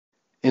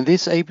In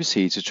this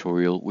ABC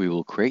tutorial, we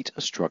will create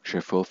a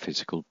structure for a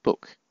physical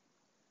book.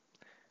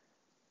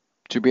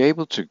 To be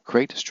able to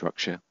create a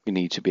structure, we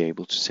need to be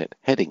able to set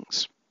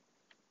headings.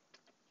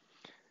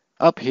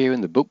 Up here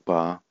in the book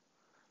bar,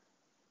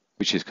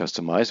 which is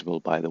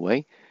customizable by the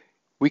way,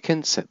 we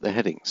can set the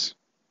headings.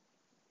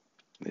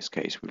 In this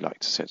case, we'd like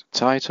to set a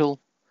title,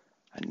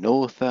 an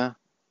author,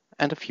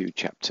 and a few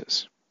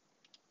chapters.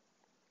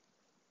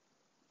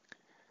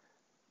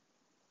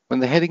 When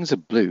the headings are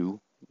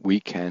blue, we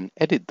can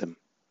edit them.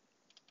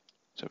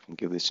 So we can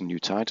give this a new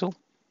title.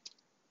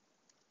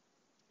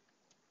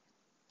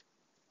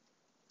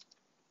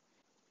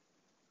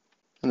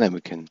 And then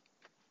we can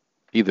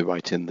either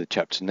write in the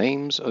chapter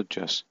names or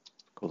just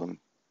call them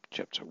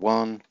chapter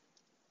 1.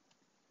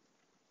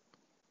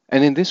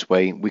 And in this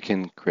way, we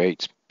can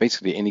create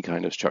basically any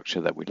kind of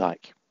structure that we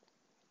like.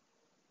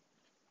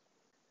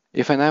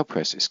 If I now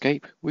press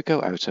escape, we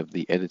go out of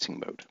the editing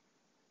mode.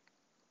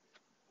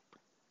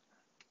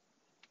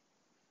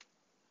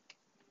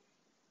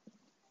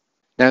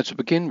 Now to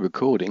begin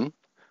recording,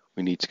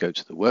 we need to go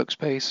to the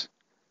workspace,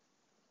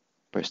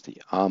 press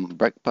the arm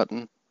break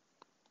button.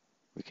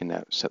 We can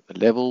now set the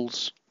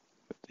levels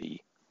with the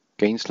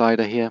gain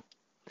slider here.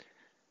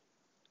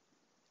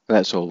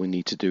 That's all we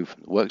need to do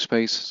from the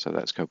workspace. So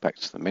let's go back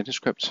to the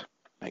manuscript,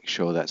 make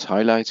sure that's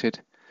highlighted.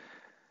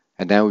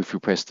 And now if we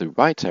press the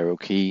right arrow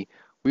key,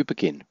 we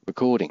begin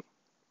recording.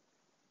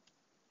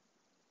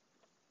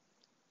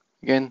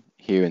 Again,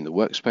 here in the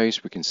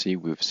workspace, we can see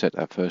we've set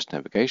our first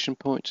navigation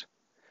point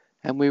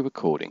and we're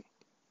recording.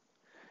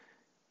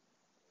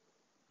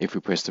 If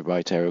we press the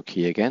right arrow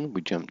key again,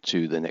 we jump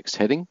to the next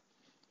heading.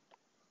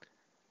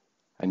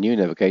 A new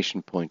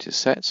navigation point is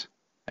set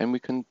and we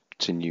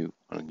continue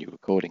on a new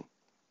recording.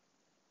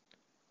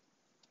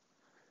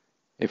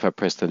 If I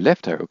press the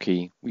left arrow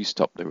key, we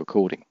stop the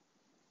recording.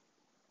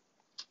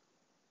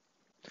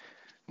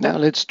 Now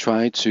let's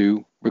try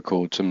to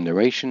record some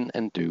narration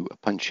and do a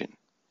punch-in.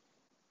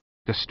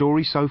 The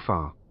story so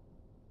far.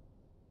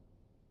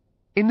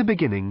 In the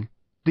beginning,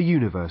 the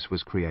universe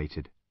was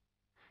created.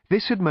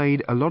 This had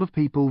made a lot of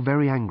people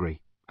very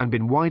angry and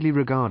been widely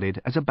regarded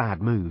as a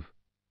bad move.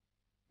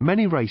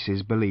 Many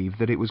races believe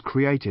that it was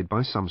created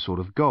by some sort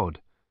of god,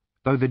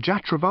 though the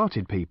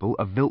Jatravarted people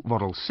of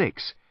Viltvodel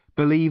 6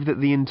 believe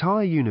that the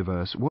entire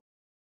universe was...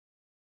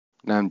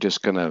 Now I'm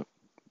just going to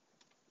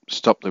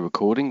stop the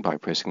recording by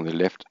pressing the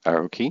left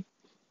arrow key.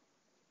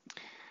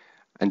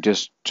 And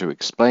just to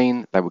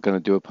explain that we're going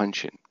to do a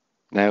punch-in.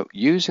 Now,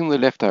 using the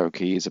left arrow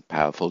key is a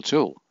powerful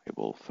tool. It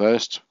will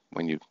first,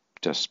 when you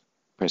just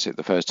press it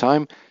the first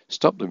time,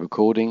 stop the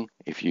recording.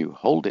 If you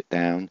hold it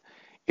down,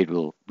 it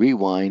will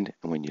rewind,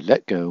 and when you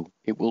let go,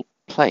 it will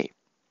play.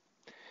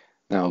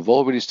 Now, I've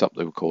already stopped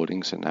the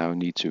recording, so now I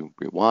need to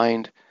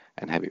rewind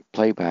and have it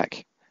play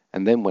back.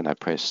 And then when I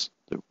press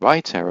the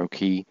right arrow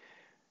key,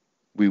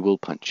 we will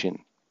punch in.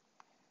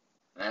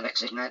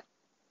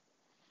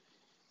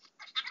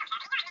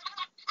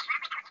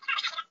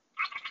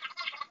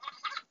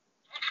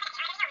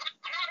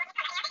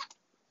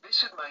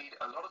 This had made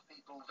a lot of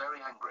people very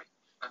angry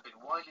and been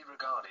widely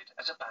regarded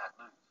as a bad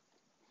move.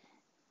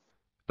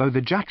 Though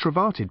the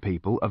Jatravarted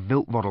people of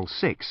Viltvodel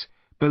 6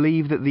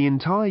 believe that the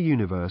entire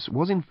universe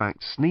was in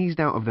fact sneezed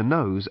out of the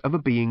nose of a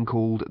being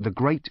called the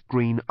Great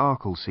Green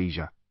Arkle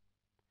Seizure.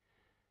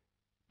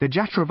 The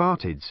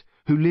Jatravartids,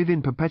 who live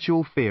in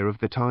perpetual fear of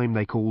the time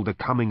they call the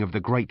coming of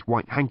the Great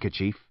White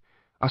Handkerchief,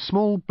 are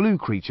small blue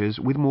creatures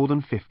with more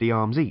than 50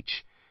 arms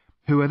each,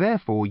 who are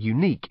therefore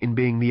unique in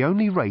being the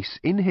only race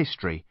in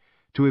history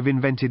to have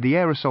invented the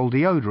aerosol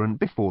deodorant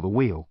before the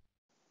wheel.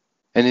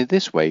 And in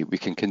this way, we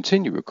can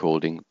continue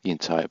recording the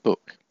entire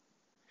book.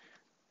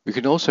 We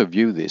can also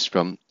view this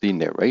from the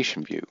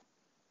narration view.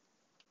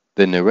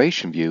 The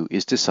narration view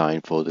is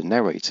designed for the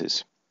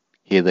narrators.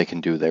 Here they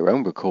can do their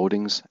own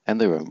recordings and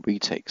their own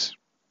retakes.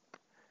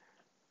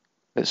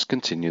 Let's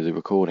continue the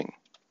recording.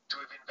 To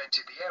have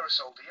invented the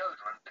aerosol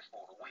deodorant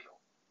before the wheel.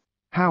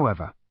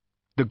 However,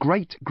 the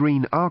Great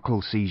Green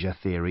Arkle Seizure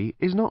theory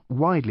is not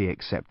widely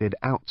accepted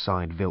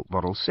outside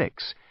Viltvodel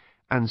 6,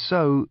 and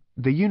so,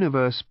 the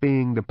universe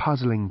being the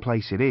puzzling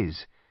place it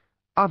is,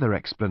 other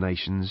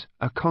explanations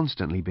are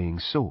constantly being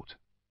sought.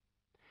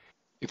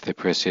 If they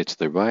press here to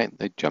the right,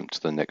 they jump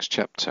to the next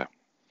chapter.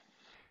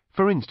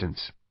 For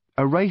instance,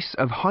 a race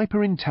of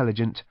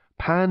hyper-intelligent,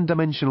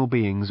 pan-dimensional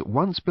beings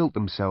once built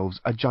themselves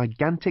a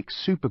gigantic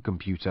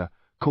supercomputer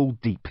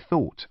called Deep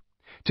Thought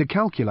to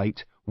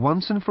calculate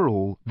once and for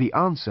all the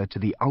answer to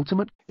the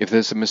ultimate... If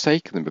there's a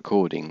mistake in the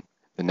recording,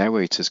 the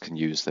narrators can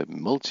use the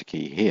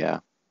multi-key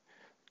here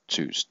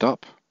to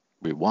stop,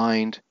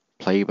 rewind,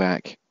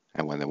 playback,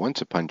 and when they want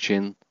to punch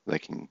in, they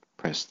can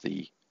press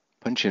the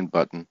punch in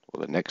button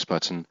or the next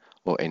button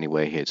or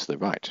anywhere here to the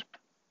right.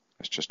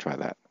 Let's just try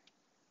that.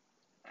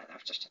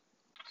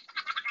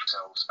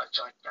 Themselves a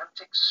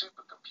gigantic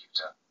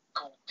supercomputer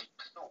called Deep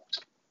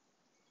Thought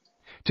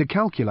to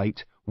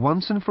calculate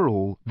once and for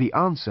all the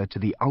answer to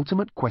the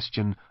ultimate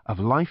question of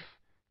life,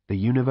 the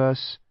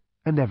universe,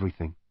 and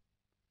everything.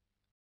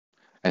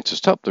 And to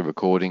stop the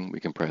recording, we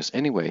can press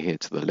anywhere here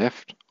to the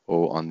left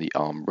or on the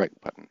arm rec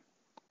button.